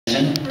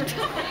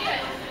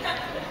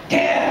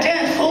Dad,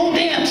 dance, fool,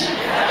 dance.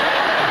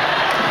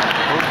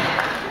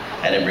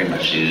 I didn't bring my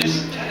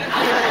shoes.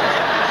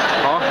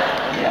 Huh?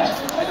 Yeah,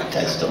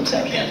 I still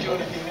can't. Can't do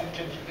anything.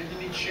 You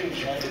need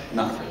shoes, right?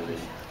 Not really.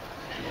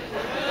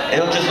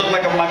 It'll just look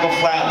like a Michael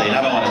Flatley, and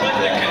I don't want to do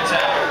that.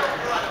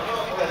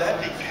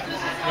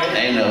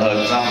 Ain't no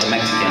hugs, I'm the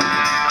Mexican.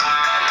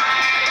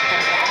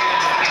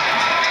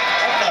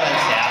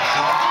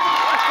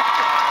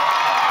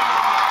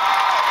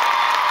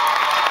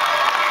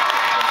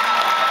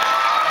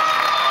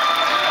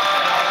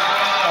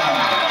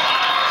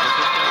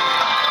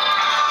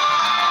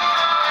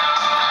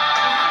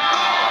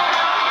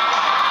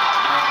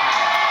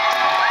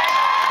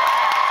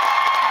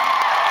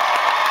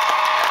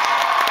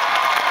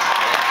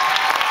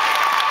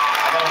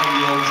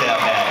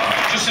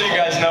 Just so you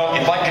guys know,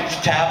 if I could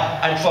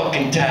tap, I'd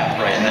fucking tap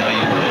right now.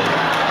 You would.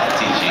 I'll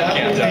teach you. That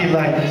would be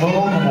like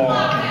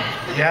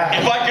moonwalking. Yeah.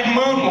 If I could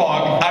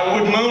moonwalk, I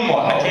would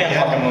moonwalk. I can't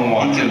fucking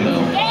moonwalk. You can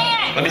move.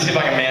 Dance! Let me see if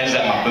I can manage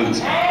that in my boots.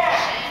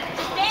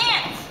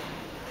 Dance!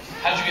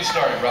 How'd you get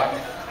started, Rock?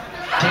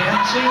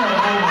 Dancing or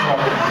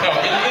moonwalking? No,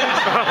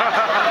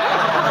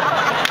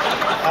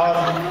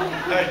 in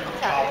the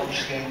College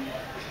thing.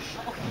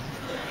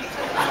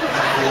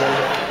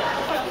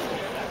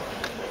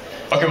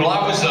 Okay, well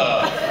I was,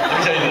 let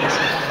me tell you this.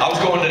 I was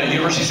going to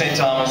University of St.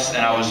 Thomas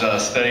and I was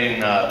studying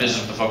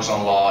business with a focus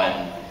on law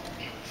and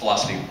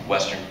philosophy,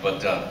 Western, but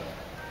the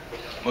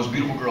most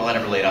beautiful girl I'd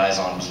ever laid eyes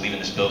on was leaving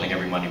this building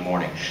every Monday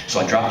morning. So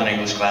I dropped an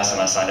English class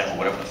and I signed up for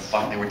whatever the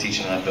fuck they were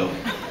teaching in that building,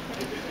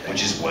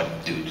 which is what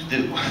dudes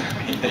do.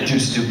 I mean, they do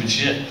stupid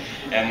shit.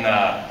 And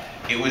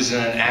it was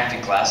an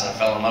acting class and I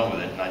fell in love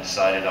with it and I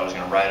decided I was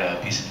going to write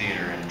a piece of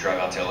theater and drive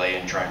out to LA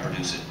and try and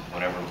produce it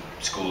whenever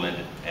school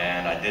ended,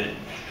 and I did it.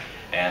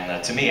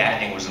 And to me,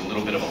 acting was a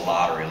little bit of a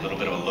lottery, a little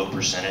bit of a low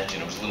percentage,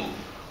 and it was a little,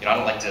 you know, I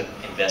don't like to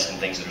invest in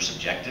things that are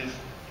subjective.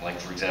 Like,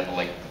 for example,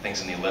 like the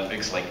things in the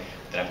Olympics, like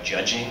that I'm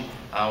judging,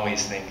 I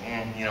always think,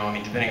 you know, I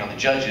mean, depending on the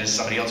judges,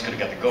 somebody else could have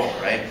got the gold,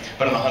 right?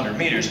 But in the 100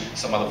 meters,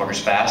 some motherfucker's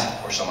fast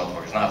or some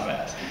motherfucker's not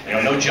fast. You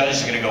know, no judge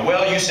is gonna go,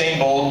 well, Usain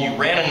Bolt, you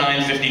ran a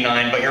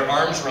 9:59, but your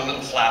arms were a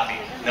little flappy.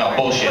 No,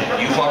 bullshit,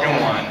 you fucking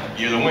won,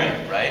 you're the winner,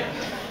 right?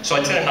 So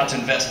I tended not to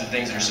invest in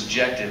things that are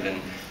subjective and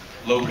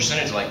low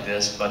percentage like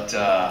this, but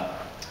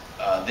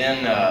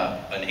then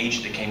an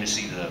agent that came to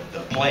see the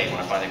play when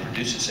I finally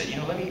produced it said, you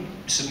know, let me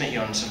submit you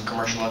on some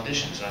commercial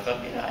auditions. And I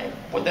thought, yeah,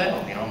 what the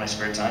hell, you know, in my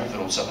spare time, if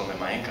it'll supplement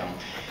my income.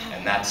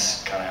 And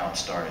that's kind of how it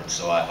started.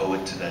 So I owe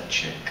it to that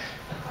chick.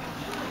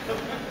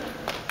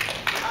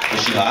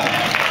 Was she hot?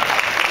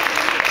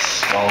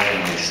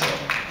 Scaldingly so.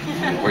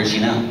 Where's she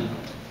now?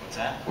 What's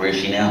that? Where is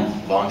she now?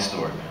 Long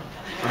story.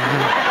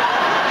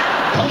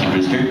 Punky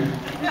Brewster?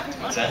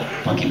 What's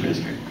that? Punky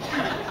Brewster.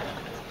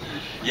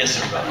 Yes,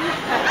 sir, brother.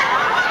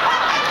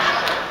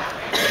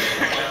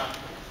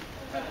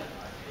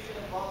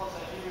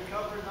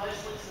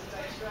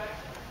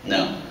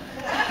 No.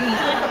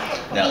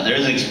 No,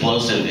 there's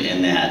explosive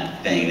in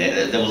that thing.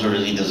 That was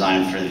really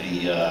designed for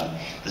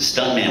the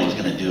stuntman was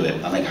going to do it.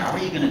 I'm like, how are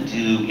you going to do,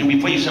 you know,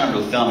 before you start to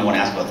a film, you want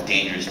to ask about the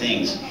dangerous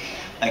things.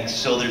 Like,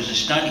 so there's a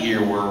stunt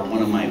here where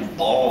one of my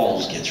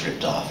balls gets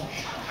ripped off.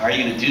 How are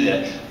you going to do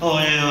that? Oh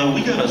yeah,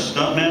 we got a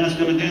stuntman that's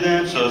going to do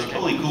that, so it's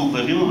totally cool,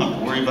 but you don't have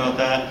to worry about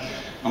that.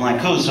 I'm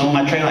like, cool, so in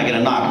my trailer I get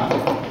a knock.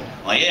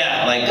 I'm like,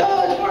 yeah, I'm like,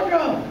 oh, it's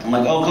wardrobe. I'm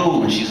like, oh,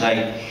 cool. And she's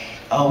like,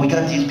 oh, we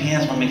got these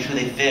pants, want to make sure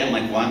they fit. I'm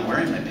like, well, I'm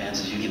wearing my pants,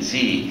 as you can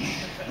see.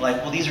 I'm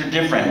like, well, these are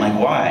different. I'm like,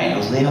 why? He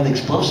goes, they have the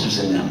explosives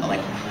in them. I'm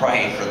like,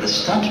 right, for the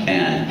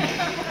stuntman.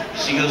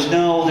 She goes,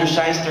 no, they're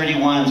size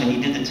 31s, and you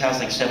did the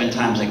test like 7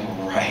 times. Like,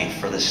 right,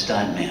 for the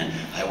stuntman.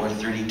 I wear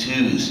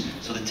 32s.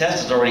 So the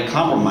test is already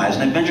compromised,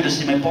 and I venture to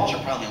say my balls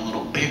are probably a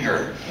little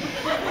bigger.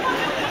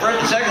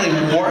 Secondly,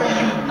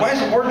 why is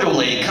the wardrobe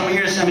lady coming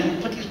here to say,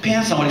 put these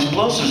pants on with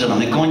explosives in them?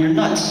 They go on your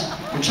nuts.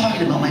 We're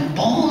talking about my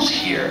balls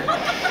here.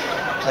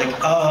 It's like,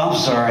 oh, I'm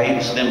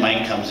sorry. So then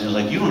Mike comes in and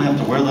is like, you don't have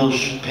to wear those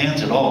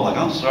pants at all. Like,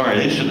 I'm sorry,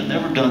 they should have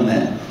never done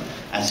that.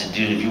 I said,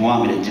 dude, if you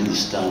want me to do the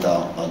stunt,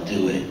 I'll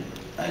do it.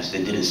 I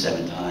said, they did it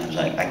 7 times.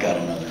 I got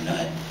another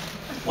nut.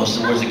 What's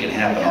the worst that can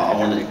happen? I'll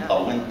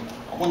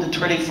win the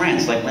Tour de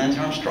France like Lance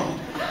Armstrong.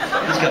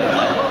 He's got a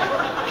nut.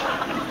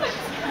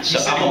 So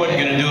you said you wasn't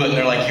going to do it, and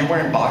they're like, you're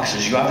wearing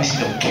boxers. You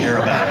obviously don't care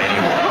about him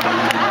anyway.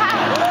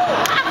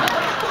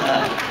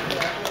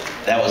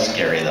 That was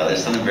scary, though.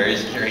 There's something very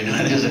scary.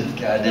 There's a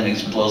goddamn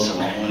explosive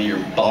on one of your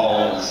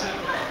balls.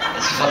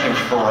 It's fucking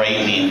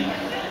frightening.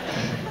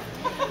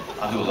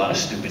 I'll do a lot of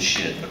stupid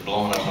shit, but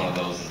blowing up one of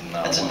those is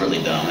not. That's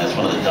really dumb. That's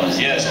one of the dumbest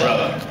things. Yes,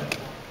 brother.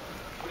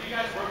 What are you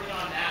guys working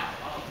on now?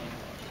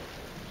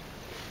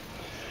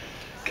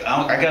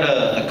 I got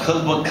a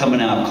cookbook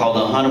coming out called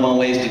 101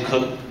 Ways to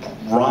Cook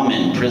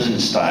Ramen Prison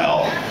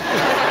Style.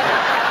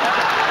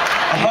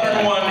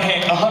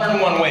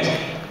 101 ways.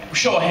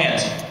 Show of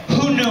hands.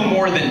 Who knew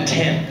more than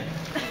 10?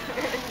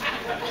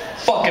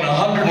 Fucking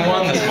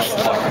 101, this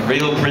motherfucker.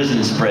 Real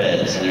prison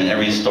spreads, and in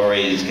every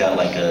story's got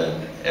like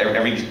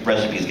every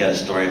recipe's got a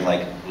story of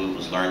like who it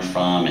was learned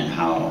from and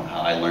how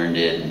I learned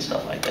it and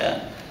stuff like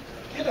that.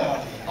 Get out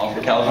of here. All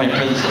for California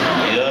prison system.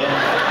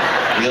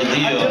 Yeah. Real I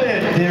deal. tell you,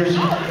 there's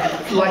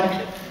like,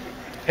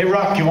 hey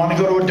Rock, you want to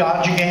go to a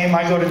Dodger game?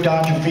 I go to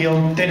Dodger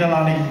Field. They're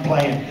not even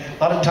playing. A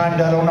lot of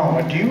times I don't know.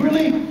 But do you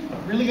really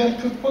got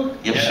a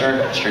cookbook? Yep,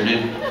 sir. Sure do.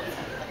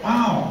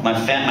 Wow. My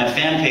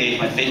fan page,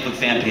 my Facebook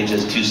fan page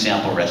has 2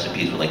 sample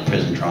recipes with like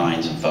prison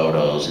drawings and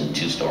photos and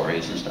 2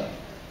 stories and stuff.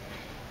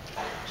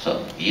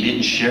 So you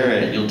didn't share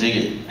it, you'll dig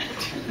it.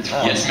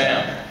 Yes,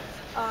 ma'am.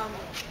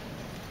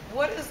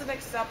 What is an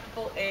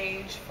acceptable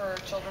age for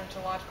children to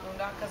watch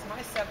Boondock? Because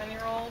my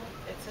 7-year-old,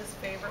 it's his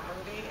favorite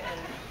movie, and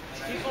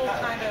people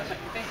kind of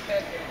think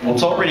that... Well,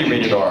 it's already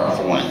rated R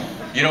for one.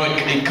 You know,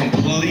 it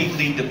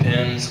completely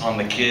depends on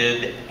the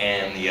kid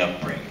and the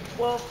upbringing.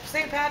 Well,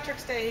 St.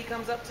 Patrick's Day, he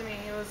comes up to me,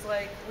 he was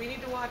like, we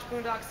need to watch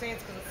Boondock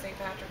Saints because it's St.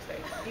 Patrick's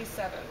Day. He's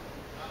 7.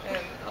 And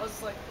I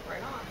was like,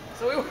 right on.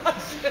 So we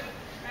watched it.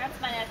 That's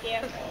my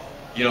nephew.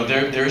 You know,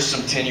 there's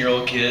some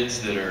 10-year-old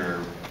kids that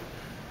are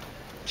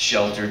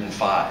sheltered in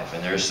 5,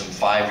 and there's some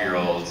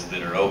 5-year-olds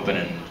that are open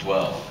in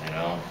 12, you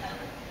know?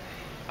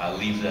 I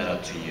leave that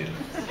up to you.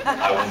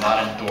 I will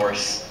not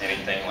endorse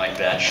anything like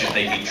that. Should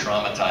they be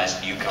traumatized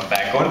and you come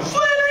back going,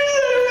 Flanery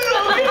said it was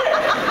okay.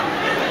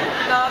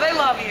 No, they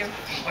love you.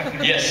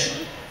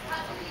 Yes.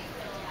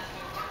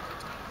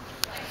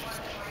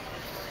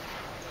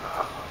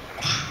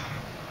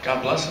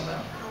 God bless them,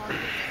 man.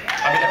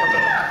 I mean,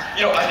 everybody.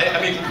 You know, I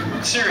mean,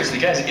 seriously,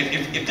 guys,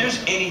 if there's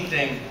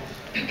anything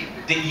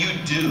that you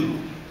do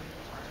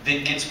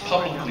that gets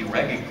publicly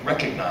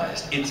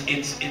recognized,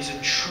 it's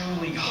a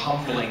truly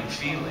humbling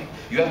feeling.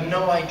 You have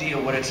no idea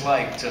what it's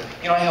like to,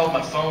 you know, I held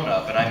my phone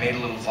up and I made a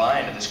little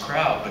vine to this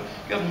crowd, but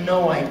you have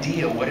no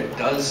idea what it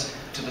does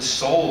to the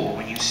soul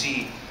when you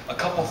see a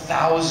couple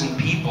thousand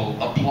people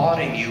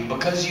applauding you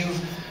because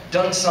you've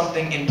done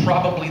something in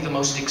probably the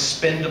most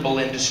expendable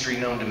industry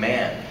known to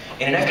man.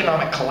 In an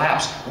economic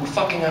collapse, we're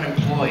fucking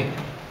unemployed.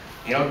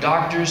 You know,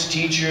 doctors,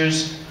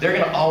 teachers, they're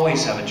gonna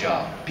always have a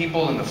job.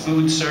 People in the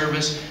food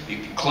service,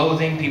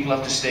 clothing, people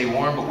have to stay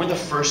warm, but we're the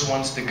first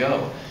ones to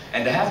go.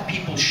 And to have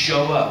people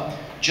show up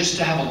just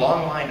to have a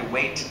long line to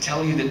wait to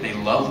tell you that they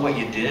love what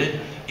you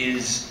did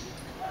it's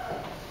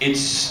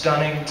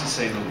stunning to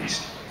say the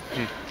least.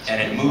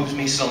 And it moves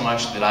me so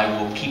much that I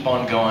will keep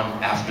on going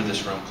after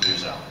this room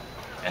clears out.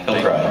 And Don't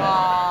thank you.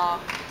 cry.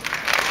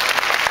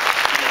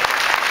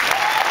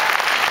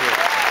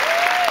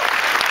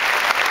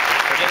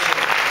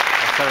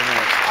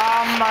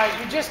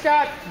 You just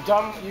got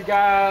done. You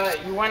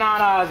went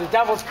on the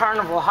Devil's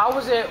Carnival. How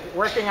was it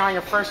working on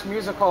your first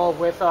musical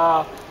with,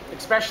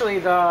 especially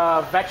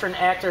the veteran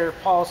actor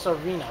Paul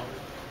Sorvino?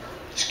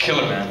 It's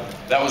killer, man.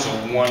 That was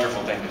a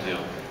wonderful thing to do.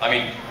 I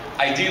mean,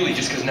 ideally,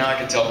 just because now I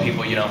can tell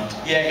people, you know,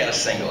 yeah, I got a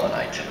single on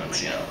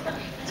iTunes, you know.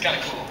 It's kind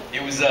of cool.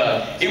 It was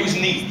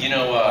neat. You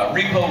know,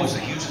 Repo was a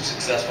hugely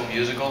successful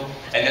musical,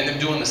 and then them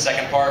doing the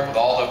second part with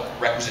all the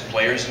requisite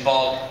players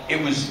involved,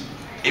 it was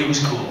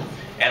cool.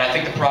 And I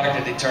think the product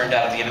that they turned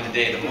out at the end of the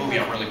day, the movie,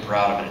 I'm really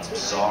proud of it. It's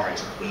bizarre,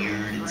 it's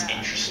weird, it's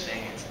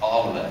interesting, it's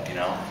all of that, you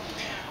know.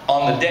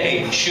 On the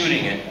day,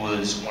 shooting it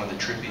was one of the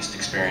trippiest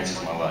experiences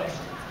of my life.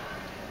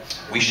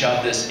 We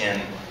shot this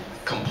in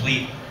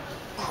complete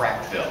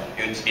Crackville.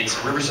 It's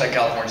Riverside,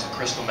 California. It's the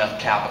crystal meth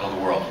capital of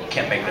the world. You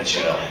can't make that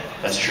shit up.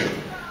 That's true.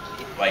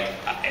 Like,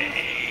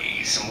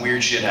 some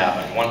weird shit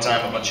happened. One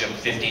time, a bunch of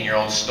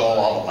 15-year-olds stole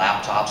all the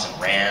laptops and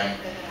ran.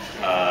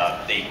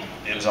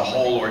 It was a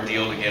whole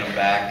ordeal to get them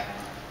back.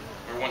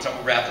 One time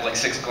we wrapped at like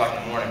 6 o'clock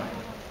in the morning,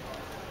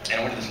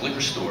 and I went to this liquor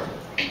store,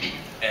 and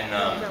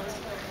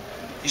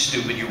you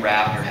stupid, you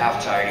wrap, you're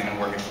half tired, you've been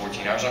working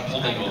 14 hours, I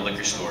pulled into a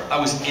liquor store. I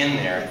was in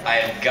there, I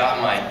had got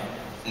my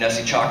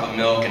Nestle chocolate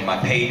milk and my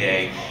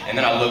payday, and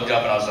then I looked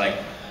up and I was like,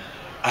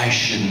 I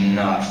should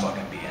not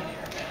fucking be in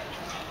here, man.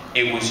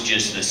 It was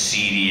just the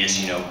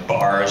seediest, you know,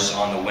 bars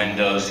on the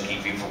windows to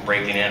keep you from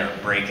breaking in or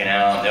breaking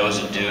out. There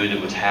was a dude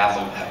that was half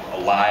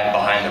alive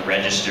behind the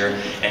register,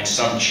 and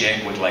some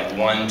chick with like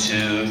one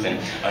tooth and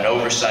an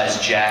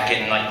oversized jacket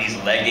and like these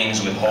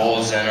leggings with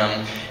holes in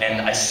them.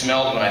 And I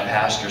smelled when I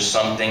passed her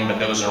something, but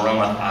there was an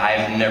aroma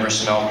I've never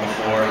smelled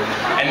before.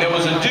 And there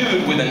was a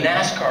dude with a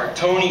NASCAR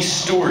Tony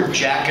Stewart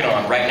jacket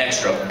on right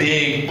next to a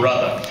big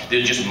brother that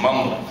was just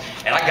mumbling.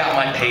 And I got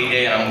my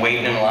payday and I'm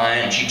waiting in line,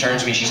 and she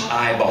turns to me, she's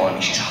eyeballing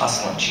me, she's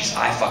hustling, she's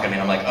eye-fucking me,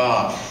 and I'm like,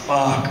 oh,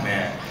 fuck,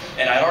 man.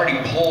 And I'd already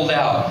pulled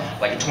out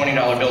like a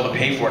 $20 bill to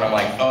pay for it. I'm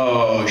like,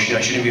 oh shit,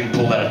 I shouldn't have even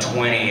pulled out a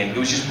 20, and it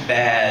was just a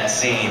bad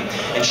scene.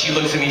 And she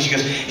looks at me and she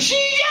goes, she's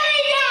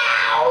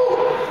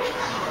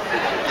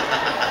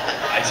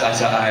is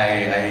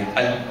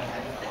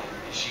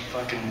she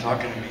fucking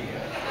talking to me?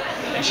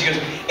 And she goes,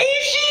 is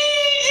she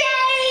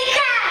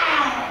Jayka?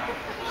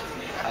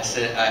 I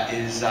said,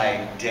 is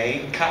I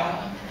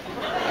Dayka?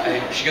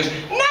 She goes,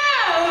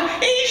 no,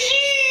 is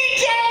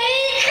she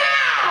Dayka?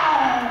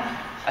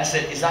 I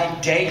said, is I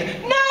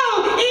Dayka?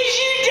 No, is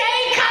you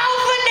Dayka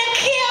from the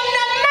kill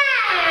the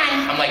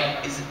man? I'm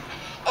like, is it,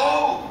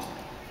 oh,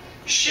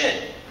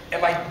 shit.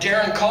 Am I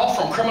Darren Call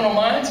from Criminal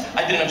Minds?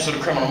 I did an episode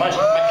of Criminal Minds.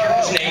 My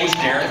character's name was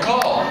Darren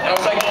Call. And I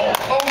was like, oh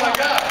my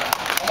God.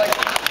 I'm like,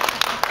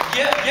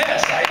 yes.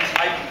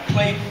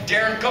 played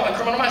Darren Cullen,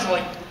 Criminal Minds. I'm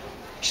like,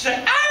 she's like,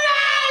 I'm a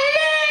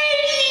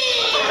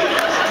lady!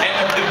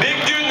 And the big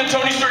dude in the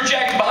Tony Stewart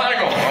jacket behind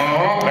her going,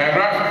 that's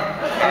right.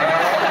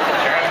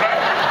 That's right.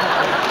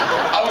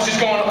 I was just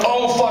going,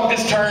 oh fuck,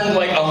 this turned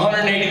like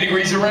 180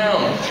 degrees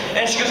around.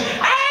 And she goes,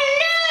 I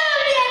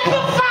love that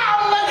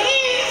performance.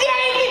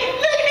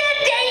 Look at that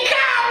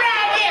decor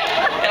right there.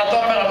 And I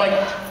thought about it, I'm like,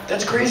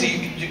 that's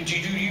crazy.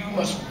 You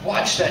must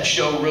watch that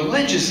show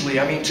religiously.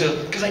 I mean,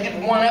 because I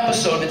did one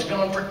episode and it's been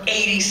on for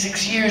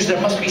 86 years.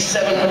 There must be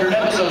 700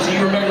 episodes. And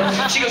you remember?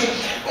 She goes,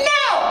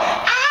 no,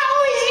 I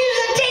always use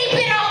a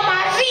tape in on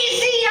my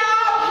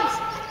VCR,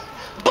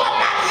 but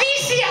my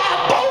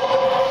VCR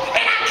broke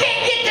and I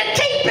can't get the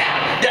tape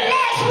out. The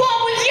last one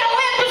was your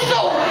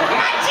episode.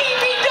 My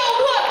TV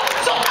don't work,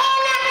 so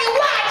all I can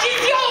watch is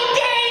your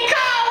dang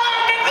car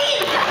on the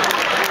TV.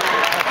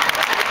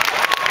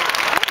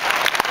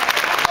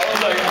 I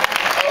was like,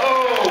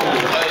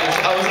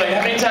 I was like,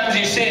 how many times have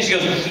you seen it? She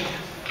goes,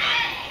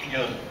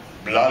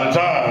 a lot of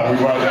time.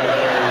 We watched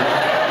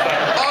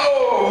that.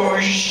 Oh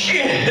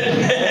shit,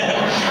 man.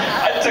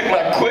 I took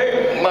my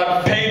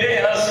payday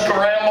and I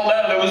scrambled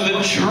out. It was the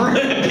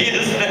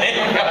trippiest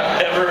thing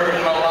I've ever heard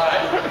in my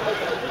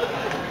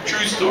life.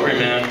 True story,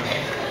 man.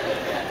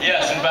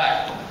 Yes, in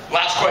back.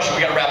 Last question,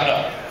 we gotta wrap it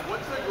up.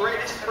 What's the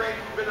greatest prank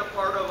you've been a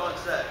part of on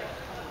set?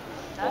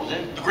 What was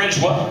it? The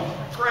greatest what?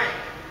 Prank.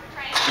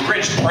 The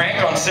greatest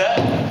prank on set?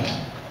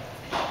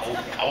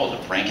 I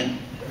wasn't pranking.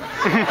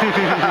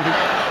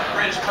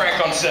 Greatest prank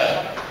on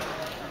set.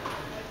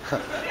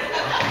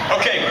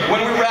 Okay,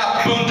 when we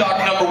wrap Boondock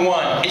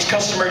 #1, it's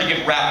customary to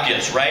get wrap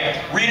gifts, right?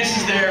 Regis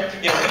is there,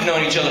 you know, we've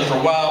known each other for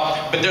a while,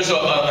 but there's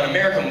an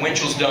American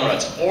Winchell's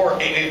Donuts, or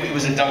it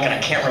was a Dunkin', I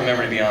can't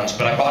remember to be honest,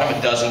 but I bought him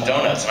a dozen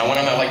donuts, and I went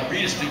on there like,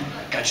 Regis, dude,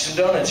 got you some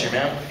donuts here,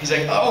 man. He's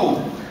like,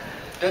 oh,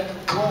 that's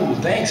cool,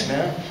 thanks,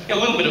 man. You know,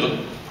 a little bit of a,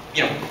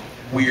 you know,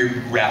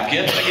 weird wrap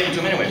gift, but I gave it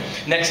to him anyway.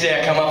 Next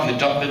day I come up and the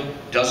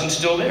dozen's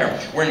still there.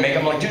 We're in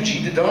makeup, I'm like, dude, did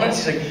you eat the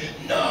donuts? He's like,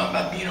 no, I'm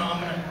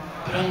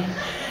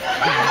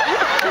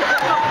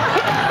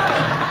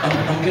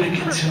gonna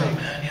get to them,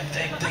 man. Yeah,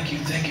 thank you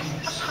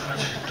so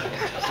much.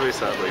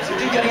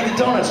 Dude, gotta eat the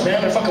donuts, man.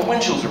 They're fucking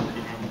Winchell's or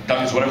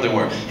Dunkin's, whatever they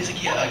were. He's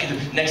like, yeah, I get them.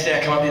 Next day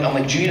I come up, I'm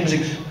like, did you eat them? He's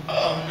like,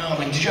 oh no. I'm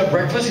like, did you have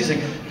breakfast? He's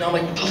like, no. I'm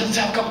like, let's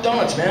have a couple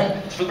donuts, man.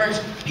 It's for the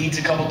breakfast. He eats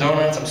a couple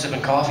donuts. I'm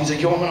sipping coffee. He's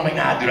like, you want one? I'm like,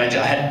 nah, dude, I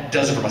had a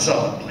dozen for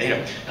myself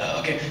later.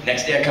 Okay.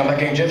 Next day I come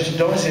back and Jeff some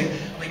donuts. He's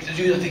like,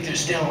 dude, I think they're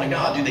stale. I'm like,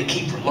 nah, dude, they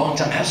keep for a long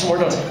time. Have some more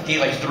donuts. He ate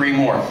like 3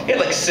 more. He had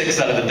like 6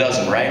 out of the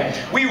dozen, right?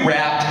 We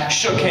wrapped,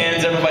 shook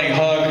hands, everybody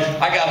hugged.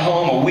 I got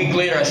home a week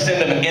later. I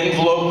sent him an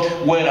envelope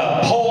with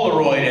a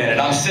Polaroid in it.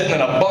 I'm sitting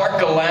in a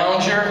Barca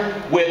Lounger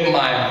with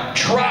my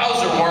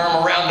trouser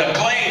worm around the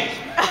glaze.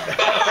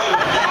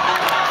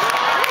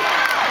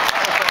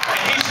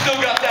 And he still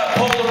got that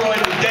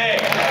Polaroid today.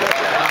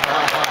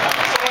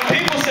 So when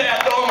people say I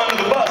throw him under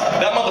the bus,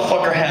 that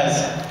motherfucker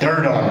has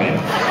dirt on me.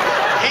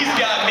 He's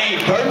got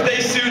me, birthday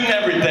suit and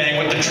everything,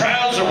 with the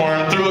trouser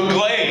worm through a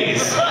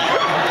glaze.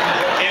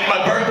 In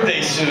my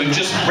birthday suit,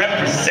 just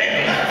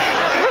representing.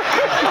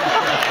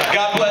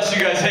 God bless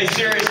you guys. Hey,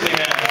 seriously,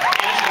 man.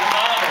 It is an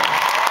honor.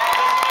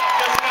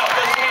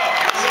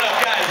 Listen up,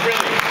 guys,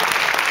 really.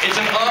 It's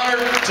an honor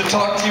to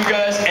talk to you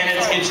guys, and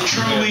it's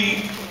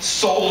truly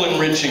soul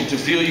enriching to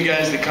feel you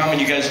guys that come and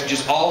you guys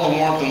just all the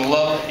warmth and the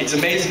love. It's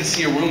amazing to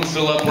see a room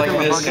fill up like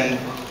this, and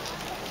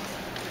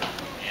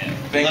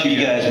thank you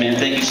guys, man.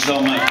 Thank you so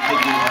much.